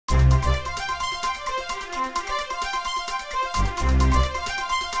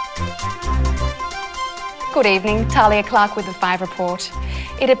Good evening, Talia Clark with the 5 Report.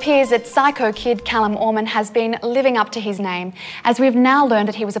 It appears that psycho kid Callum Orman has been living up to his name, as we've now learned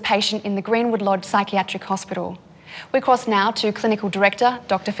that he was a patient in the Greenwood Lodge Psychiatric Hospital. We cross now to Clinical Director,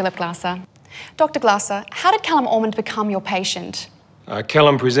 Dr. Philip Glasser. Dr. Glasser, how did Callum Orman become your patient?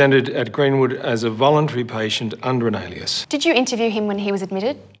 Callum presented at Greenwood as a voluntary patient under an alias. Did you interview him when he was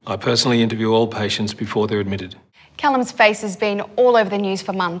admitted? I personally interview all patients before they're admitted. Callum's face has been all over the news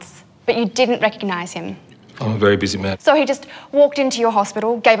for months, but you didn't recognise him. I'm a very busy man. So he just walked into your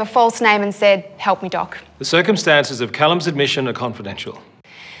hospital, gave a false name and said, "Help me, doc." The circumstances of Callum's admission are confidential.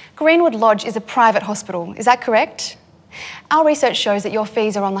 Greenwood Lodge is a private hospital, is that correct? Our research shows that your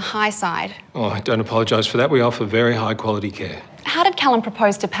fees are on the high side. Oh, I don't apologise for that. We offer very high quality care. How did Callum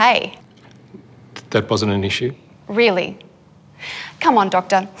propose to pay? That wasn't an issue. Really? Come on,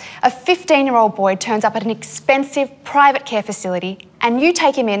 doctor. A 15-year-old boy turns up at an expensive private care facility and you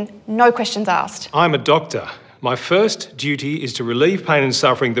take him in, no questions asked. I'm a doctor. My first duty is to relieve pain and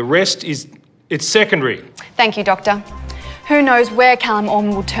suffering. The rest it's secondary. Thank you, doctor. Who knows where Callum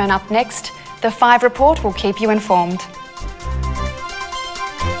Orman will turn up next? The 5 Report will keep you informed.